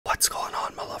What's going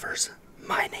on, my lovers?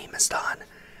 My name is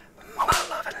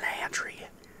DonMahLuvinLandry,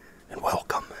 and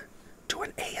welcome to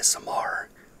an ASMR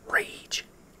rage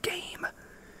game.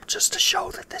 Just to show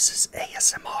that this is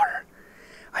ASMR,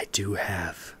 I do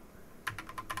have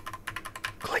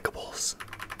clickables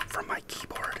from my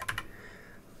keyboard.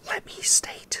 Let me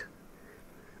state,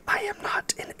 I am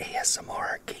not an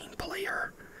ASMR game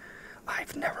player.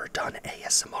 I've never done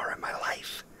ASMR in my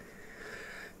life.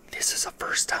 This is a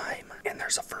first time, and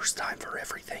there's a first time for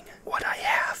everything. What I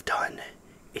have done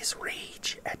is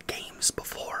rage at games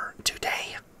before.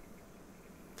 Today,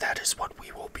 that is what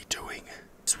we will be doing,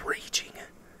 is raging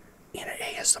in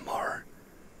ASMR.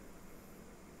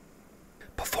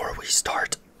 Before we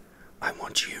start, I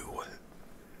want you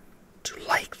to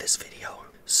like this video,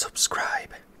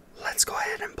 subscribe. Let's go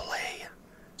ahead and play.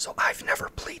 So I've never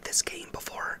played this game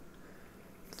before.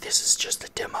 This is just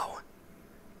a demo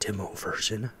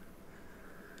version.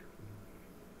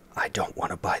 I don't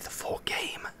want to buy the full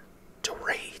game to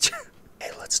rage.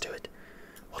 Hey, let's do it.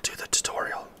 We'll do the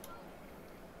tutorial.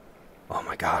 Oh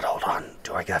my god, hold on.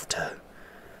 Do I have to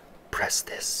press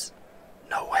this?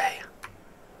 No way.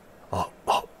 Oh,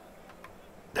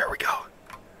 there we go.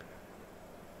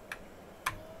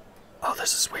 Oh,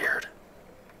 this is weird.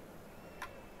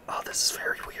 Oh, this is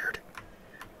very weird.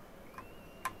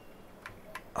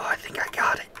 Oh, I think I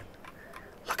got it.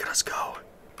 Look at us go.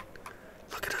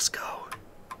 Look at us go.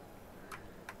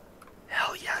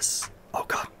 Hell yes. Oh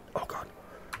god. Oh god.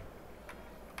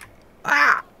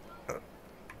 Ah!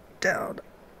 Down.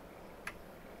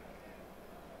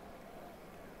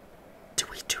 Do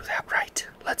we do that right?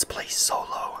 Let's play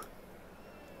solo.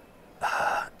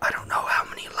 I don't know how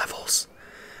many levels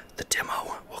the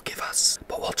demo will give us,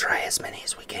 but we'll try as many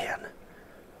as we can.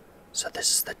 So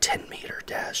this is the 10-meter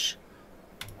dash.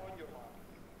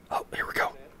 Oh, here we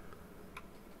go.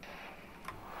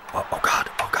 Oh god,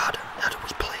 how do we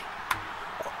play?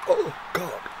 Oh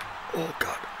god, oh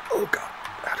god, oh god.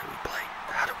 How do we play?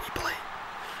 How do we play?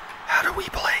 How do we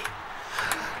play?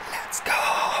 Let's go!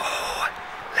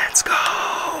 Let's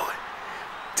go!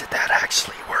 Did that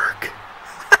actually work?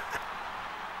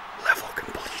 Level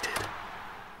completed.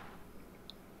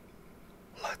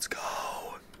 Let's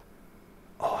go.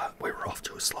 Oh, we were off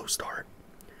to a slow start,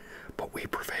 but we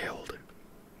prevailed.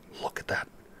 Look at that.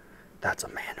 That's a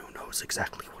man who knows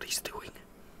exactly what he's doing.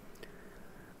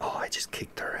 Oh, I just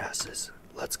kicked their asses.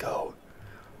 Let's go.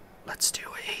 Let's do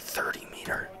a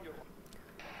 30-meter.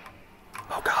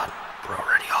 Oh god, we're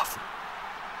already off.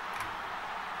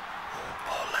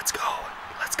 Oh, let's go.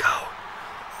 Let's go.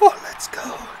 Oh, let's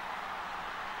go.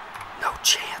 No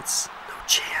chance. No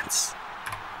chance.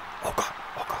 Oh god.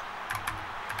 Oh god.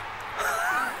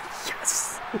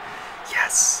 Yes.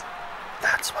 Yes.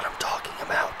 That's what I'm talking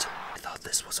about. I thought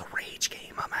this was a rage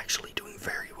game. I'm actually doing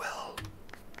very well.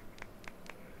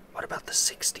 What about the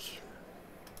 60?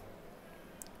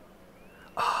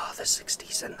 Ah, the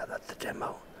 60's in the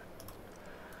demo.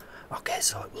 Okay,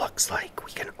 so it looks like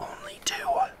we can only do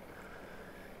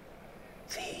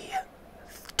the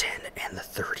 10 and the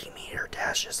 30-meter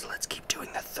dashes. Let's keep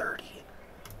doing the 30.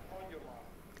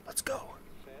 Let's go.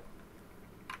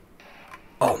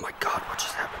 Oh my god, what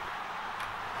just happened?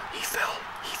 He fell.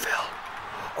 He fell.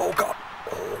 Oh god.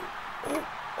 Oh,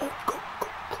 go.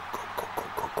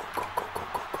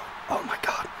 Oh my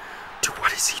god. Dude,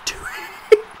 what is he doing?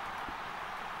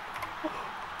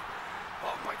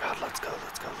 Oh my god, let's go.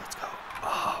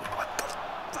 Oh, what the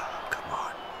fuck? Come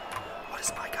on. What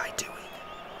is my guy doing?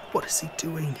 What is he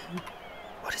doing?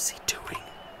 What is he doing?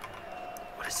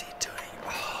 What is he doing?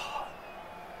 Oh.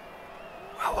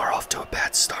 Well, we're off to a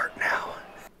bad start now.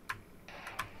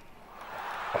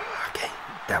 Okay,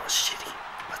 that was shitty.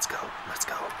 Let's go.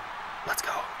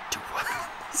 Dude, what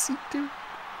is he doing?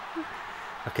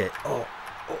 Okay, oh,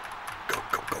 go.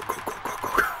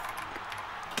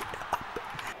 Get up.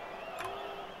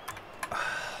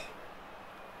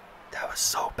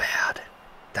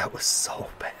 That was so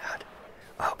bad.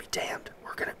 I'll be damned.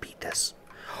 We're gonna beat this.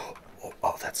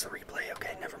 Oh, that's the replay.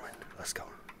 Okay, never mind. Let's go.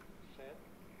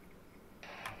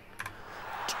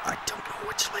 I don't know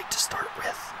which leg to start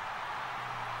with.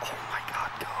 Oh my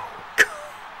god, go.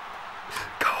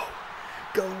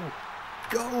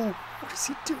 What is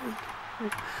he doing?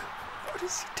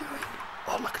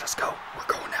 Oh, look at us go. We're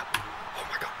going now. Oh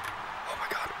my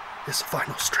god. This is the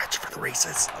final stretch for the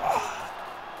races. Oh,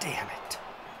 damn it.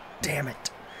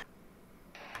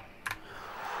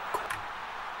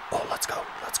 Oh, let's go.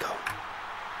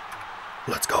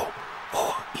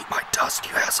 Oh, eat my dust,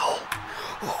 you asshole.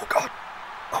 Oh god.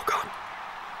 Oh,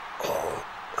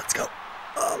 let's go.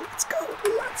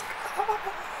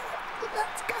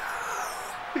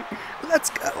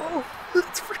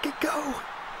 Let's freaking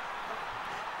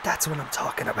That's what I'm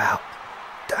talking about.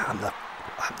 I'm the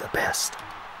best.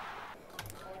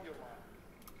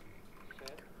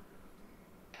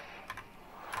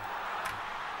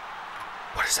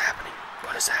 What is happening?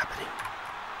 What is happening?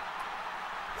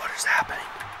 What is happening?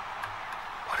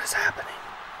 What is happening?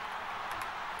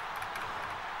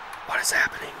 What is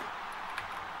happening?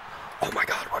 Oh my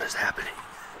God, what is happening?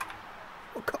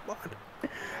 Oh, come on.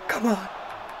 Come on.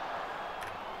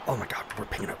 Oh my God, we're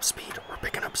picking up speed. We're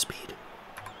picking up speed.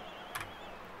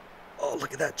 Oh,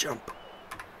 look at that jump.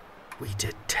 We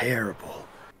did terrible.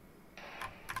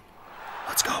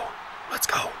 Let's go. Let's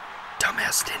go.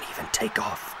 Dumbass didn't even take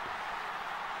off.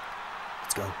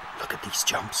 Let's go. Look at these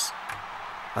jumps.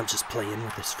 I'm just playing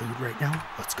with this food right now.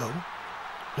 Let's go.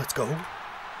 Let's go.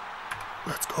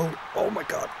 Let's go. Oh my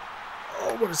God.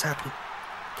 Oh, what is happening?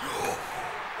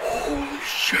 Holy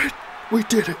shit. We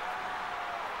did it.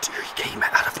 Dude, he came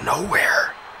out of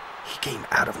nowhere. He came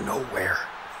out of nowhere.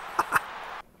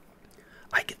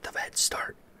 I get the head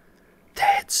start. The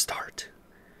head start.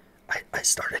 I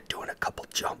started doing a couple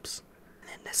jumps. And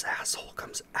then this asshole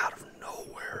comes out of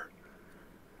nowhere.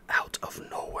 Out of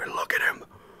nowhere. Look at him.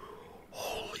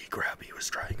 Holy crap, he was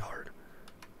trying hard.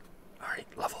 Alright,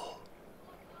 level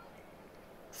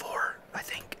 4, I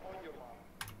think.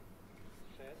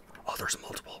 Oh, there's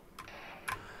multiple.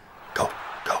 Go,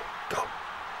 go, go.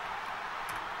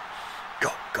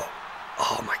 Go, go.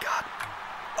 Oh my God.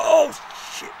 Oh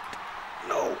shit.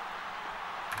 No.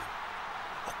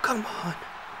 Oh, come on.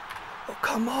 Oh,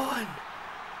 come on.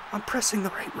 I'm pressing the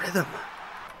right rhythm.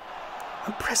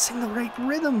 I'm pressing the right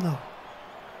rhythm, though.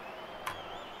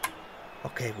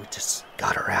 Okay, we just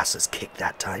got our asses kicked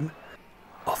that time.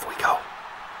 Off we go.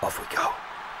 Off we go.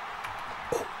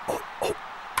 Oh, oh, oh.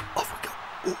 Off we go.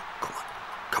 Oh, come on.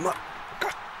 Come on.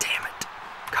 God damn it.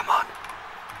 Come on.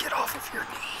 Get off of your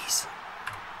knees.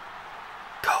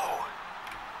 Go.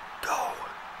 Go.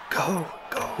 Go.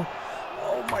 Go.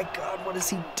 Oh my God, what is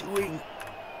he doing?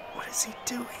 What is he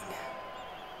doing?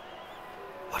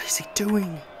 What is he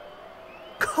doing?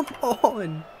 Come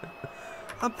on.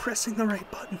 I'm pressing the right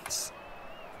buttons.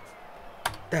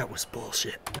 That was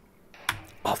bullshit.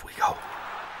 Off we go.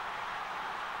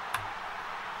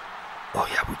 Oh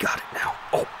yeah, we got it now.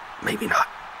 Oh, maybe not.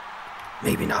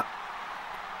 Maybe not.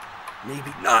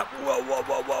 Maybe not. Whoa, whoa,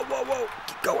 whoa, whoa, whoa, whoa.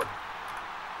 Keep going.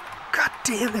 God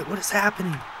damn it, what is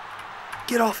happening?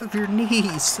 Get off of your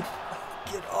knees.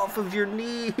 Get off of your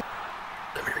knees.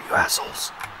 Come here, you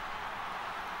assholes.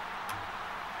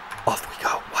 Off we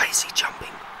go. Why is he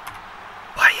jumping?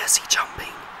 Why is he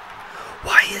jumping?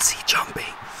 Why is he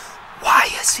jumping? Why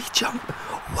is he jumping?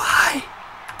 Why?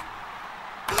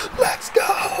 Let's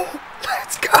go!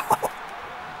 Let's go!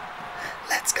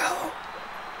 Let's go!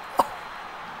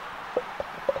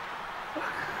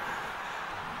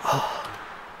 Oh.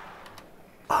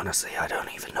 Honestly, I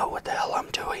don't even know what the hell I'm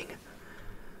doing.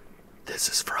 This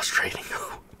is frustrating.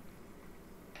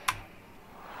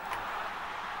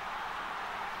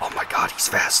 Oh my God, he's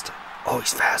fast. Oh,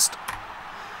 he's fast.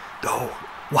 Go.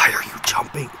 Why are you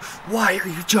jumping? Why are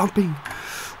you jumping?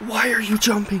 Why are you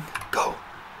jumping? Go.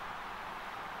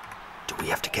 Do we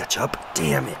have to catch up?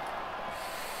 Damn it.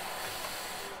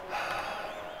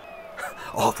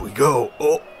 Off we go.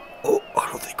 Oh, oh, I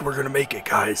don't think we're gonna make it,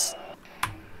 guys.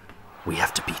 We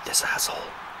have to beat this asshole.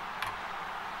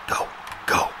 Go,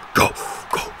 go, go,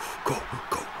 go, go,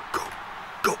 go, go,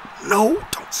 go. No,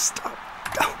 don't stop.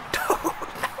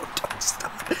 Don't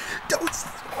stop. Don't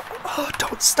stop. Oh,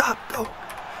 don't stop. Go.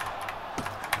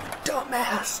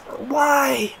 Dumbass.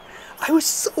 Why? I was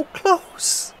so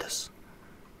close. This.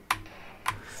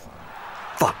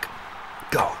 Fuck.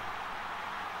 Go.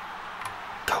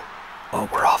 Go. Oh,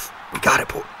 we're off. We got it,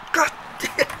 boy. God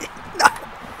damn it. No.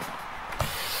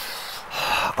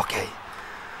 Okay.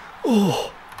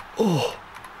 Oh. Oh.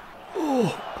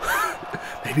 Oh.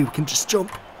 Maybe we can just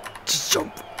jump. Just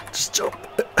jump. Just jump.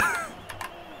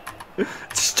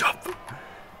 Just jump.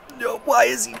 No, why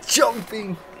is he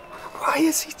jumping? Why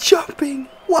is he jumping?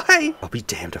 Why? I'll be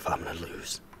damned if I'm gonna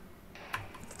lose.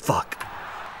 Fuck.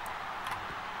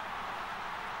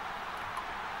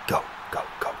 Go, go,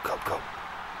 go, go, go.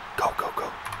 Go, go,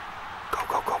 go. Go,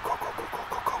 go, go, go, go, go, go,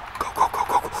 go, go. Go, go, go,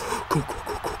 go, go. Go, go,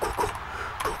 go, go, go, go.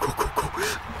 Go, go, go, go.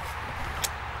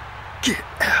 Get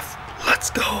F. Let's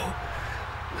go.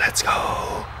 Let's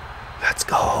go. Let's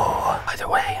go. By the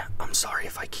way, I'm sorry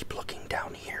if I keep looking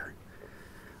down here.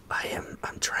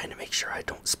 I'm trying to make sure I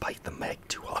don't spike the Meg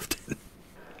too often.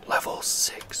 Level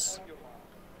 6.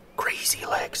 Crazy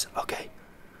legs. Okay.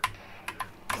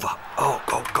 Fuck. Oh,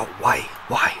 go, go. Why?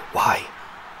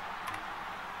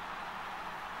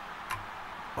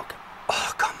 Okay.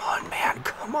 Oh, come on, man.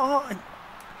 Come on.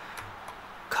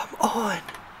 Come on.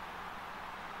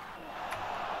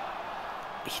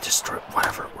 He destroyed.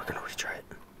 Whatever. We're gonna retry it.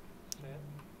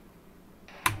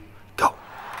 Go.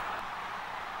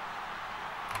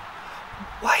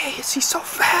 Why is he so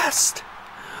fast?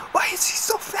 Why is he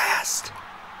so fast?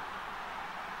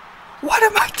 What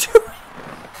am I doing?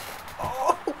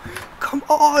 Oh, come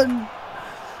on.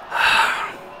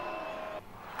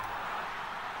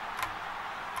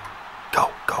 Go,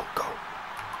 go, go.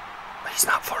 He's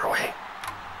not far away.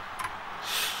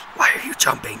 Why are you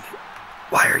jumping?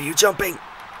 Why are you jumping?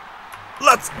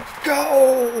 Let's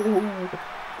go.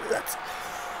 Let's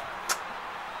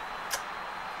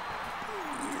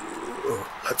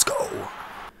go.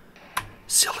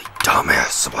 Silly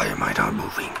dumbass, why am I not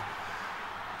moving?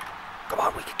 Come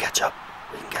on, we can catch up.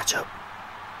 We can catch up.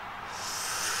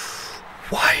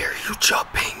 Why are you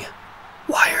jumping?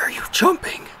 Why are you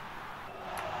jumping?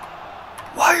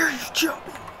 Why are you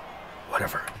jumping?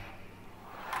 Whatever.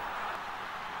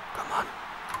 Come on.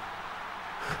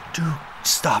 Dude,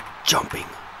 stop jumping.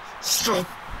 Stop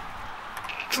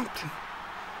jumping.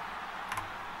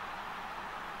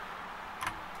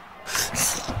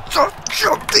 Stop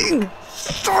jumping!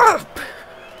 Stop!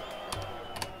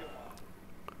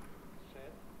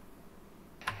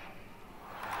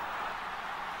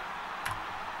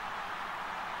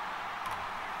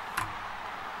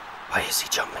 Why is he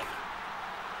jumping?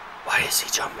 Why is he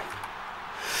jumping?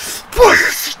 Why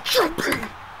is he jumping?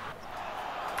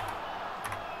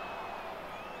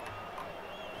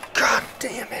 God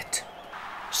damn it!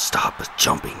 Stop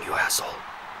jumping, you asshole.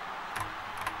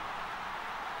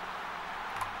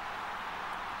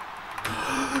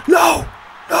 No!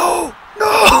 No!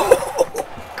 No!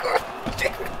 God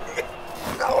damn it!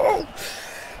 No!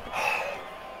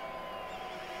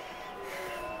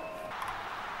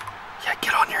 Yeah,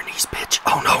 get on your knees, bitch.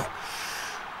 Oh no!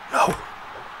 No!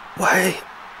 Why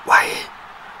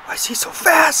is he so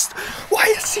fast? Why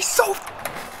is he so...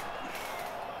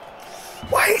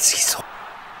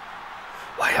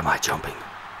 Why am I jumping?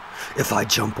 If I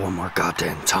jump one more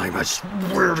goddamn time, I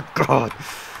swear to God.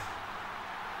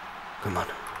 Come on.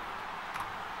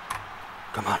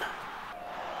 Come on.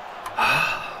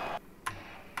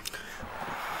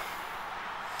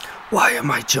 Why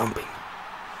am I jumping?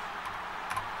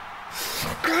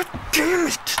 God damn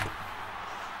it!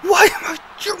 Why am I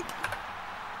jumping?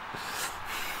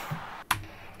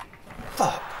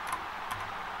 Fuck.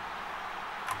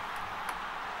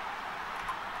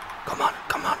 Come on,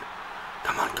 come on.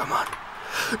 Come on, come on.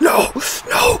 No!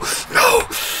 No! No!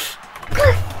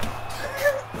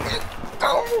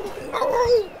 No!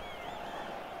 No!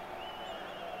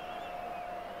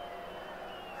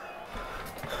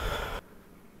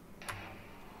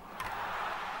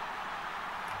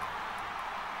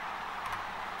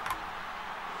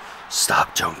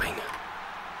 Stop jumping.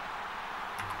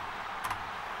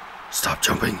 Stop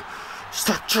jumping.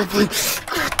 Stop jumping.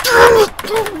 God damn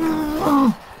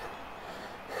it.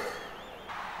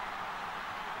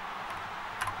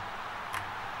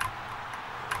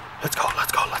 Let's go,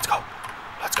 let's go, let's go.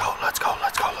 Let's go, let's go,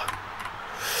 let's go.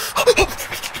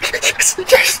 Yes,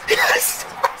 yes, yes,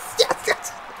 yes,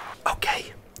 yes.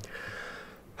 Okay.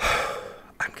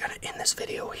 I'm gonna end this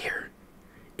video here.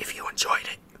 If you enjoyed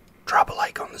it, drop a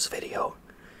like on this video.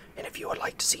 And if you would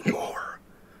like to see more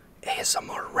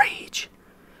ASMR rage,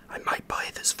 I might buy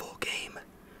this full game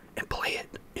and play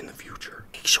it in the future.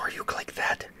 Make sure you click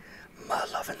that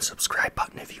love and subscribe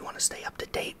button if you want to stay up to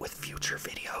date with future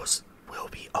videos. We'll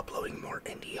be uploading more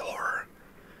indie horror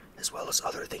as well as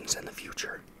other things in the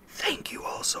future. Thank you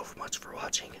all so much for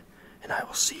watching, and I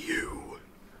will see you,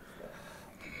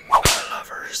 my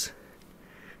lovers,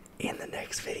 in the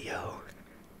next video.